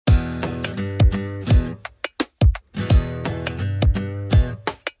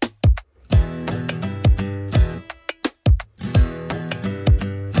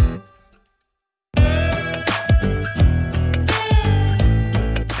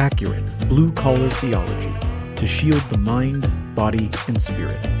accurate blue-collar theology to shield the mind, body, and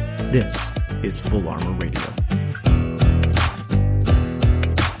spirit. This is Full Armor Radio.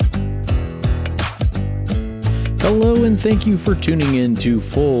 Hello, and thank you for tuning in to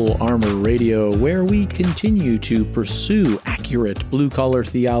Full Armor Radio, where we continue to pursue accurate blue-collar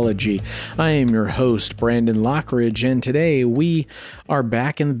theology. I am your host, Brandon Lockridge, and today we are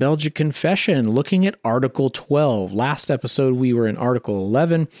back in the Belgic Confession, looking at Article 12. Last episode, we were in Article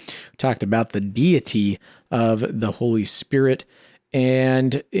 11, talked about the deity of the Holy Spirit.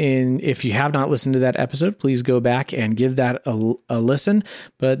 And if you have not listened to that episode, please go back and give that a listen.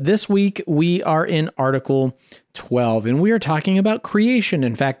 But this week, we are in Article 12, and we are talking about creation.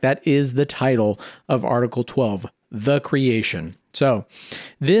 In fact, that is the title of Article 12, the creation. So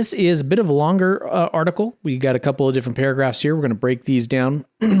this is a bit of a longer article. We got a couple of different paragraphs here. We're going to break these down.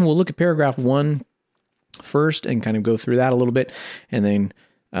 We'll look at paragraph 1 first and kind of go through that a little bit, and then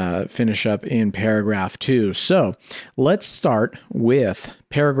finish up in paragraph 2. So let's start with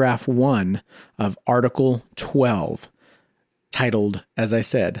paragraph 1 of Article 12, titled, as I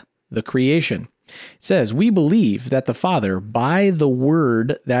said, the creation. It says, "We believe that the Father, by the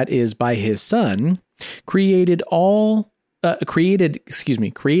Word, that is, by His Son, created of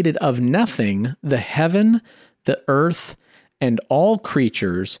nothing the heaven, the earth, and all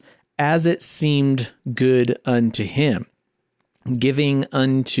creatures as it seemed good unto Him, giving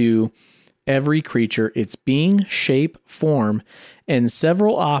unto every creature its being, shape, form, and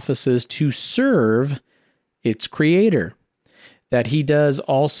several offices to serve its Creator, that He does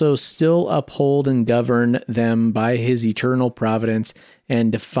also still uphold and govern them by His eternal providence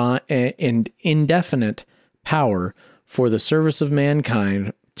and indefinite power for the service of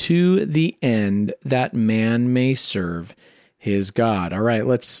mankind, to the end that man may serve his God." All right,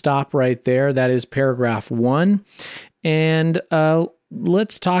 let's stop right there. That is paragraph 1. And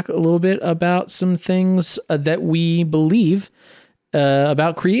let's talk a little bit about some things that we believe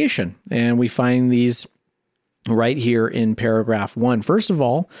about creation. And we find these right here in paragraph 1. First of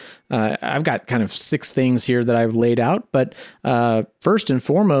all, I've got kind of 6 things here that I've laid out. But first and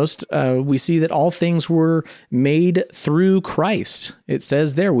foremost, we see that all things were made through Christ. It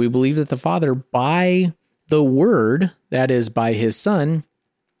says there, we believe that the Father, by the Word, that is, by His Son,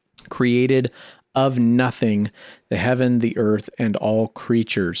 created of nothing the heaven, the earth, and all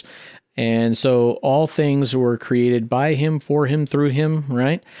creatures. And so all things were created by Him, for Him, through Him,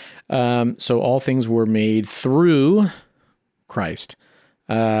 right? So all things were made through Christ.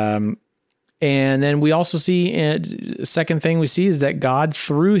 And then we also see, second thing we see is that God,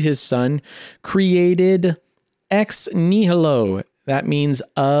 through His Son, created ex nihilo. That means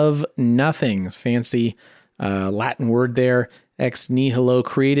of nothing. Fancy Latin word there. Ex nihilo,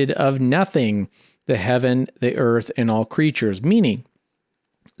 created of nothing the heaven, the earth, and all creatures, meaning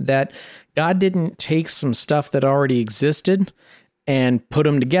that God didn't take some stuff that already existed and put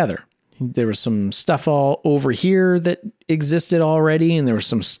them together. There was some stuff all over here that existed already, and there was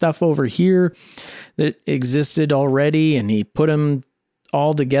some stuff over here that existed already, and He put them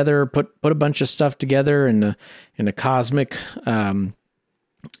all together, put a bunch of stuff together in a cosmic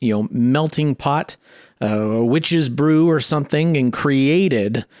melting pot, a witch's brew or something, and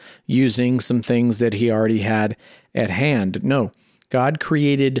created using some things that He already had at hand. No, God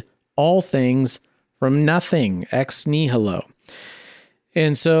created all things from nothing, ex nihilo.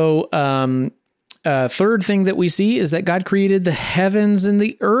 And so, third thing that we see is that God created the heavens and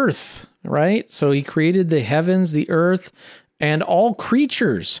the earth, right? So He created the heavens, the earth, and all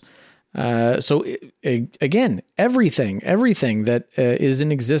creatures. So again, everything that is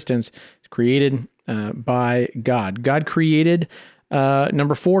in existence is created by God. God created,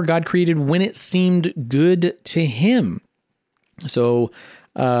 number 4, God created when it seemed good to Him. So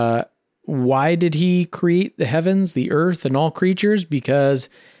why did He create the heavens, the earth, and all creatures? Because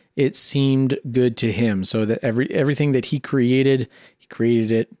it seemed good to Him. So that everything that He created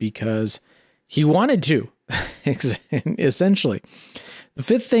it because He wanted to, essentially. The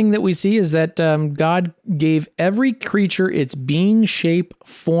fifth thing that we see is that God gave every creature its being, shape,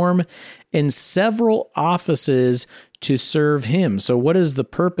 form, and several offices to serve Him. So what is the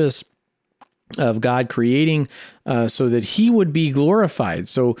purpose of God creating? So that He would be glorified.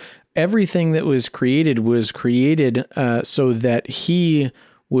 So everything that was created so that He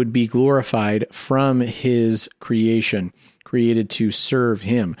would be glorified from His creation, created to serve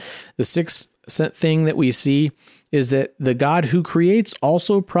Him. The sixth thing that we see is that the God who creates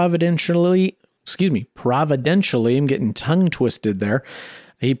also providentially, I'm getting tongue twisted there.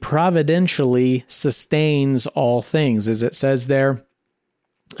 He providentially sustains all things. As it says there,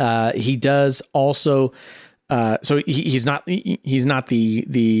 He does also So he's not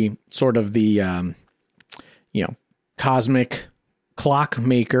the sort of the cosmic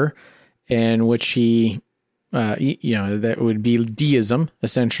clockmaker, in which he that would be deism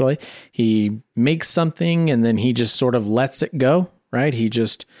essentially. He makes something and then he just sort of lets it go, right?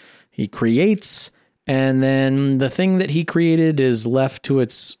 He creates, and then the thing that he created is left to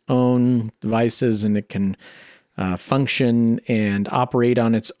its own devices, and it can function and operate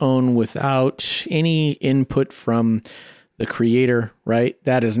on its own without any input from the creator, right?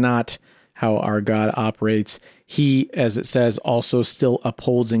 That is not how our God operates. He, as it says, also still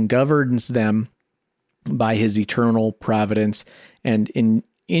upholds and governs them by his eternal providence and in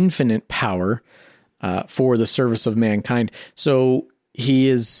infinite power for the service of mankind. So he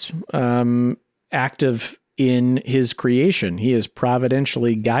is active in his creation. He is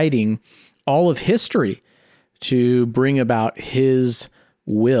providentially guiding all of history to bring about his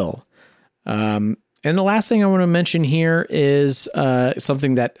will. And the last thing I want to mention here is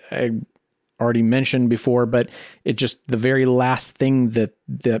something that I already mentioned before, but it just the very last thing that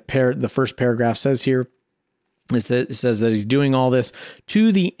the first paragraph says here is that it says that he's doing all this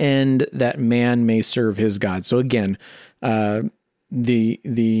to the end that man may serve his God. So again,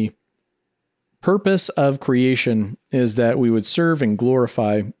 the purpose of creation is that we would serve and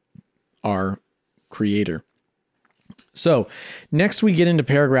glorify our Creator. So next we get into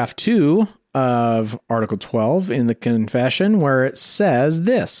paragraph 2 of Article 12 in the Confession, where it says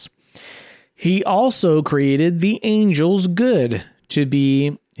this: he also created the angels good to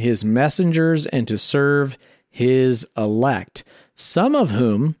be his messengers and to serve his elect, some of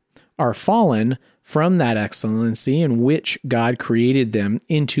whom are fallen from that excellency in which God created them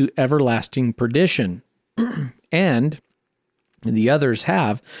into everlasting perdition. And the others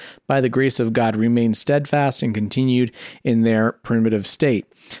have, by the grace of God, remained steadfast and continued in their primitive state.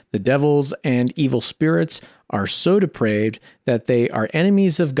 The devils and evil spirits are so depraved that they are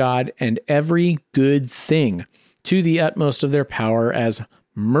enemies of God and every good thing, to the utmost of their power, as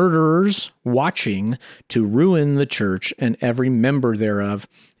murderers watching to ruin the church and every member thereof,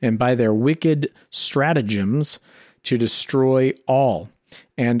 and by their wicked stratagems to destroy all,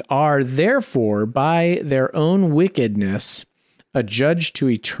 and are therefore by their own wickedness adjudged to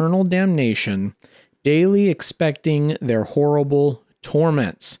eternal damnation, daily expecting their horrible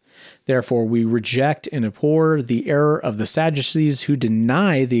torments. Therefore, we reject and abhor the error of the Sadducees, who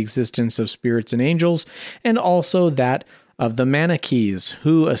deny the existence of spirits and angels, and also that of the Manichees,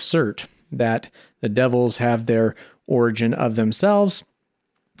 who assert that the devils have their origin of themselves,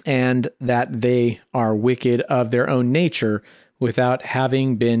 and that they are wicked of their own nature without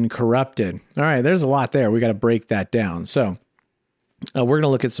having been corrupted. All right, there's a lot there. We got to break that down. So we're going to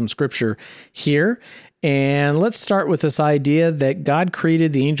look at some scripture here, and let's start with this idea that God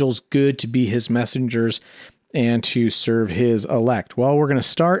created the angels good to be his messengers and to serve his elect. Well, we're going to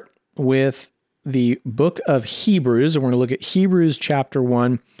start with the book of Hebrews, and we're going to look at Hebrews chapter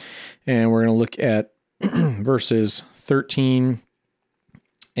 1, and we're going to look at verses 13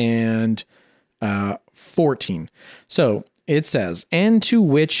 and 14. So it says, "And to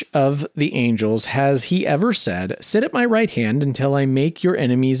which of the angels has he ever said, 'Sit at my right hand until I make your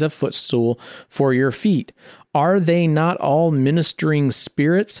enemies a footstool for your feet'? Are they not all ministering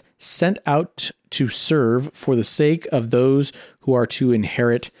spirits sent out to serve for the sake of those who are to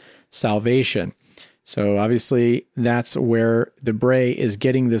inherit salvation?" So obviously that's where Debray is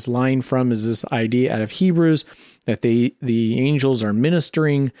getting this line from, is this idea out of Hebrews that the angels are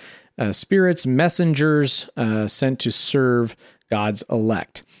ministering spirits, messengers sent to serve God's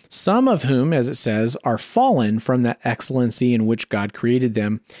elect, some of whom, as it says, are fallen from that excellency in which God created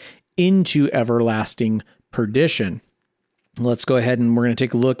them into everlasting perdition. Let's go ahead and we're going to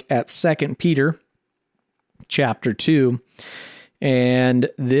take a look at 2 Peter chapter 2. And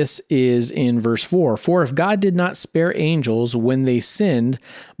this is in verse 4. "For if God did not spare angels when they sinned,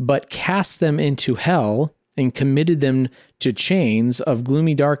 but cast them into hell and committed them to chains of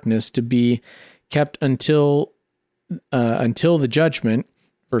gloomy darkness to be kept until the judgment."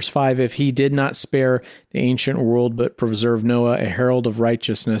 Verse 5, "If he did not spare the ancient world, but preserved Noah, a herald of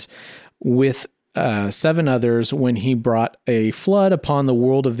righteousness, with 7 others, when he brought a flood upon the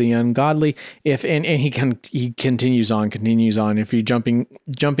world of the ungodly." And he continues on. If you're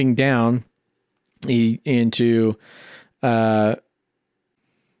jumping down into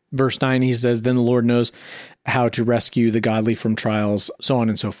verse 9, he says, "Then the Lord knows how to rescue the godly from trials," so on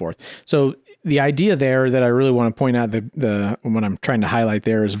and so forth. So the idea there that I really want to point out, what I'm trying to highlight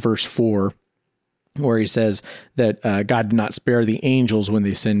there, is verse 4, where he says that God did not spare the angels when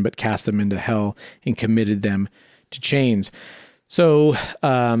they sinned, but cast them into hell and committed them to chains. So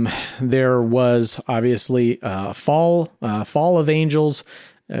there was obviously a fall of angels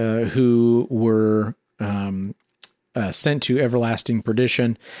who were sent to everlasting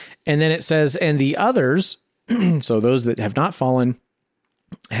perdition. And then it says, and the others, so those that have not fallen,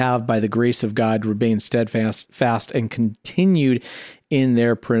 have by the grace of God remained steadfast and continued in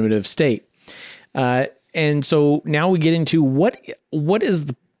their primitive state. And so now we get into what is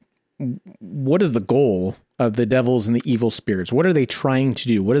the goal of the devils and the evil spirits? What are they trying to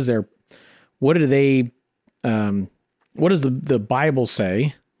do? What does the Bible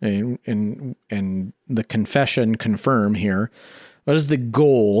say? And the confession confirm here. What is the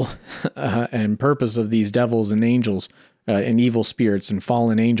goal and purpose of these devils and angels and evil spirits and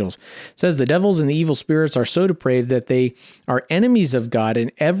fallen angels? It says the devils and the evil spirits are so depraved that they are enemies of God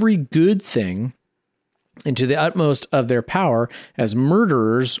in every good thing, and to the utmost of their power, as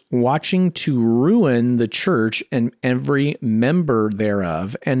murderers watching to ruin the church and every member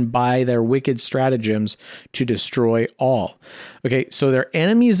thereof, and by their wicked stratagems to destroy all. Okay, so they're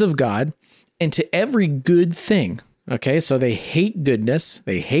enemies of God and to every good thing. Okay, so they hate goodness.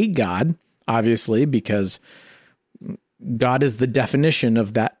 They hate God, obviously, because God is the definition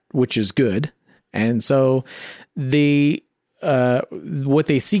of that which is good. And so what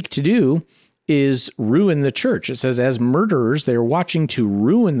they seek to do is ruin the church. It says, as murderers, they're watching to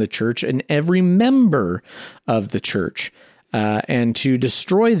ruin the church and every member of the church and to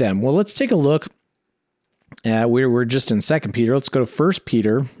destroy them. Well, let's take a look. We're just in 2 Peter. Let's go to 1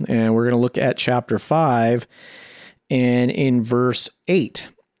 Peter, and we're going to look at chapter 5 and in verse 8.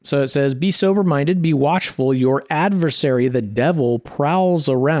 So it says, be sober-minded, be watchful. Your adversary, the devil, prowls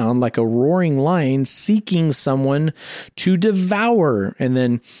around like a roaring lion seeking someone to devour. And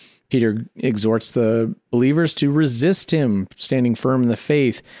then Peter exhorts the believers to resist him, standing firm in the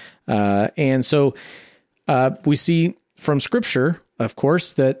faith. And so we see from Scripture, of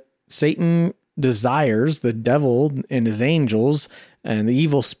course, that Satan desires, the devil and his angels and the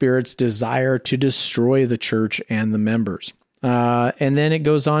evil spirits desire to destroy the church and the members. And then it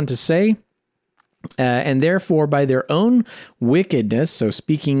goes on to say, and therefore by their own wickedness, so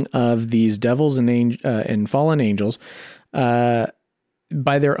speaking of these devils and fallen angels,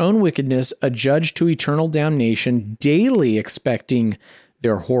 by their own wickedness, adjudged to eternal damnation, daily expecting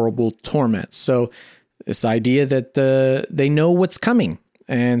their horrible torments. So this idea that they know what's coming,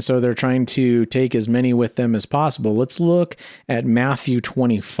 and so they're trying to take as many with them as possible. Let's look at Matthew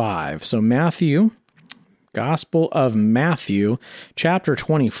 25. So Gospel of Matthew, chapter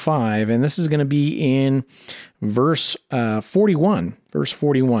 25, and this is going to be in verse 41. Verse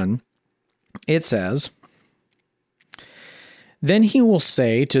 41, it says, then he will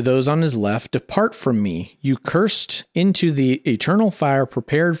say to those on his left, depart from me, you cursed, into the eternal fire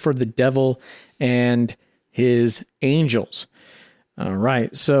prepared for the devil and his angels. All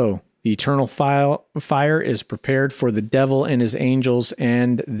right, so the eternal fire is prepared for the devil and his angels,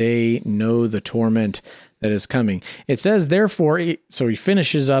 and they know the torment that is coming. It says, therefore, so he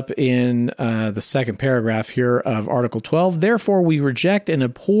finishes up in the second paragraph here of Article 12, therefore we reject and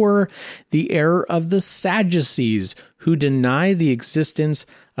abhor the error of the Sadducees, who deny the existence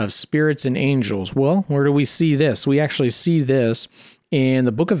of spirits and angels. Well, where do we see this? We actually see this in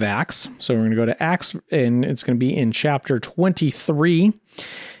the book of Acts. So we're going to go to Acts, and it's going to be in chapter 23.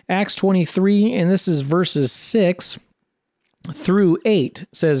 Acts 23, and this is verses 6 through 8. It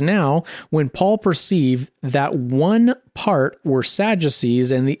says, now, when Paul perceived that one part were Sadducees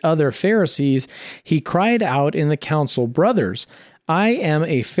and the other Pharisees, he cried out in the council, brothers, I am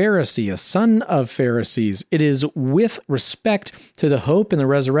a Pharisee, a son of Pharisees. It is with respect to the hope and the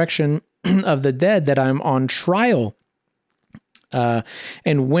resurrection of the dead that I'm on trial.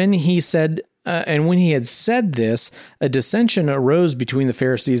 And when he had said this, a dissension arose between the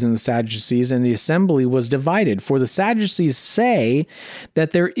Pharisees and the Sadducees, and the assembly was divided. For the Sadducees say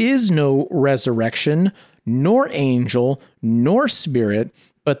that there is no resurrection, nor angel, nor spirit,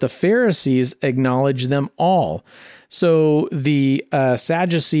 but the Pharisees acknowledge them all. So the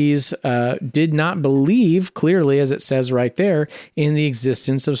Sadducees did not believe, clearly, as it says right there, in the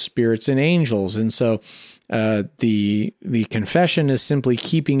existence of spirits and angels. And so the confession is simply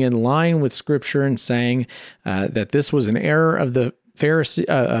keeping in line with Scripture and saying that this was an error of the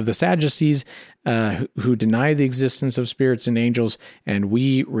Sadducees who deny the existence of spirits and angels, and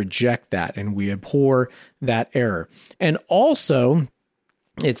we reject that and we abhor that error. And also,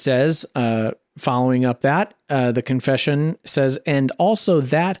 it says, following up that, the confession says, and also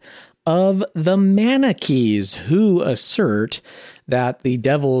that of the Manichees, who assert that the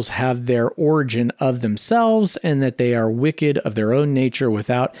devils have their origin of themselves and that they are wicked of their own nature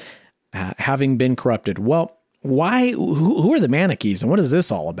without having been corrupted. Well, who are the Manichees and what is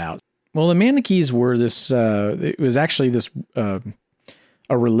this all about? Well, the Manichees were it was actually a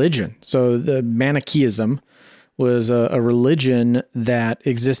religion. So the Manichaeism was a religion that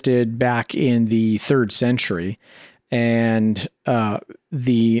existed back in the 3rd century. And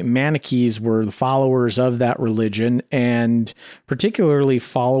the Manichees were the followers of that religion, and particularly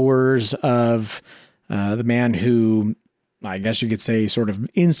followers of the man who, I guess you could say, sort of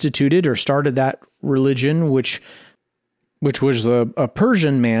instituted or started that religion, which was a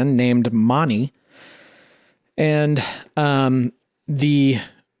Persian man named Mani. And the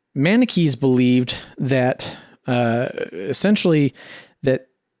Manichees believed that essentially that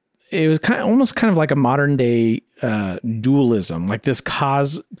it was almost kind of like a modern day dualism, like this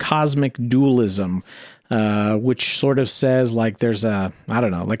cosmic dualism, which sort of says like there's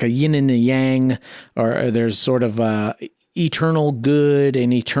like a yin and a yang, or there's sort of eternal good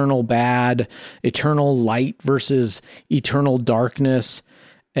and eternal bad, eternal light versus eternal darkness.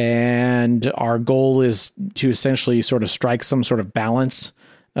 And our goal is to essentially sort of strike some sort of balance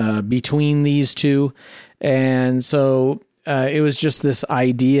between these two. And so it was just this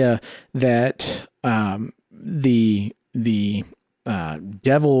idea that the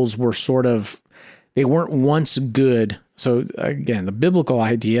devils were they weren't once good. So again, the biblical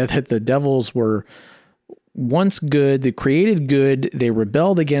idea that the devils were once good, they created good, they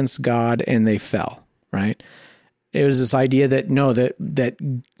rebelled against God, and they fell, right? It was this idea that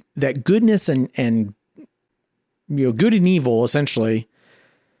that goodness and good and evil essentially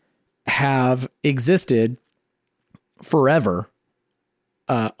have existed forever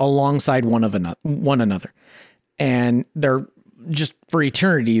alongside one another, and they're just for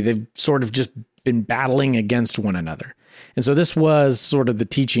eternity. They've sort of just been battling against one another, and so this was sort of the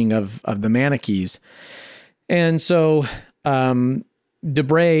teaching of the Manichees. And so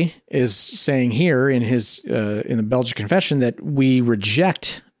Debray is saying here in in the Belgic Confession that we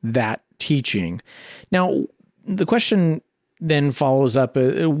reject that teaching. Now, the question then follows up,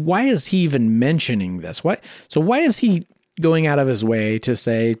 why is he even mentioning this? Why is he going out of his way to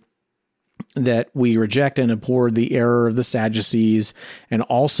say that we reject and abhor the error of the Sadducees and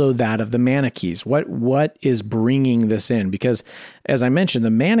also that of the Manichees? What is bringing this in? Because as I mentioned, the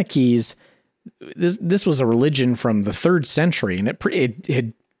Manichees, this was a religion from the 3rd century, and it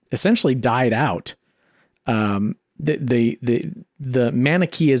had essentially died out. The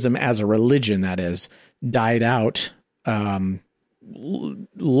Manichaeism as a religion, that is, died out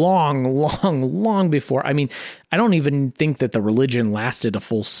long before. I mean, I don't even think that the religion lasted a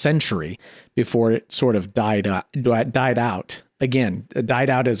full century before it sort of died out. Again, it died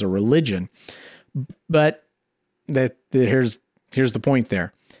out as a religion. But here's the point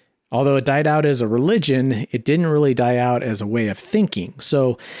there. Although it died out as a religion, it didn't really die out as a way of thinking.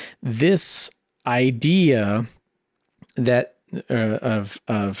 So this idea that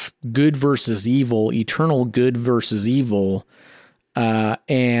of good versus evil, eternal good versus evil,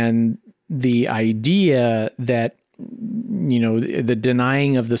 and the idea that, the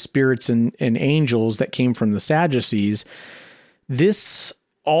denying of the spirits and angels that came from the Sadducees, this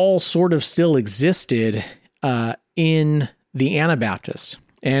all sort of still existed in the Anabaptists.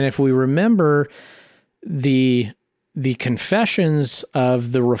 And if we remember the confessions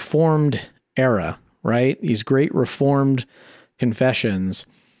of the Reformed era, right? These great Reformed confessions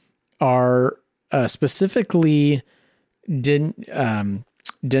are specifically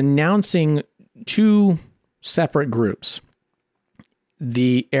denouncing two separate groups: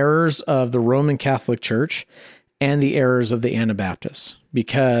 the errors of the Roman Catholic Church and the errors of the Anabaptists.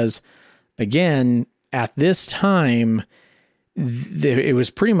 Because, again, at this time, it was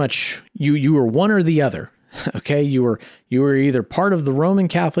pretty much you were one or the other. Okay, you were either part of the Roman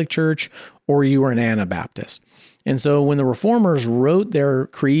Catholic Church or you were an Anabaptist. And so when the Reformers wrote their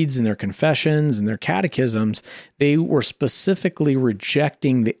creeds and their confessions and their catechisms, they were specifically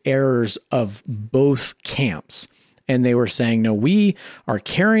rejecting the errors of both camps. And they were saying, no, we are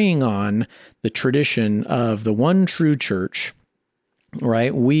carrying on the tradition of the one true church,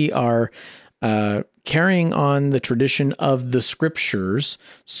 right? We are carrying on the tradition of the scriptures,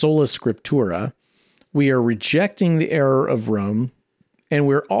 sola scriptura. We are rejecting the error of Rome, and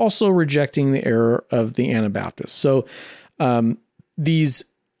we're also rejecting the error of the Anabaptists. So these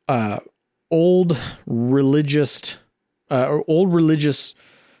old religious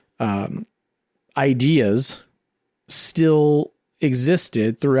ideas still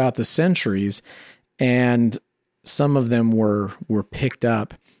existed throughout the centuries, and some of them were picked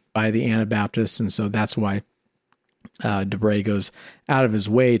up by the Anabaptists, and so that's why Debray goes out of his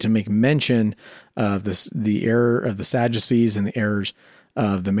way to make mention of the error of the Sadducees and the errors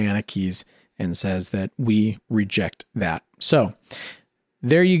of the Manichees. and says that we reject that. So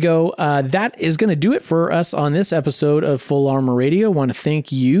there you go. That is going to do it for us on this episode of Full Armor Radio. I want to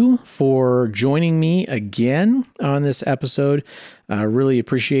thank you for joining me again on this episode. I really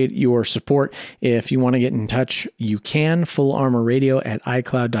appreciate your support. If you want to get in touch, you can,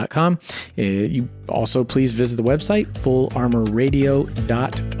 fullarmorradio@icloud.com. You also please visit the website,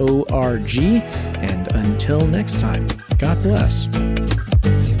 fullarmorradio.org. And until next time, God bless.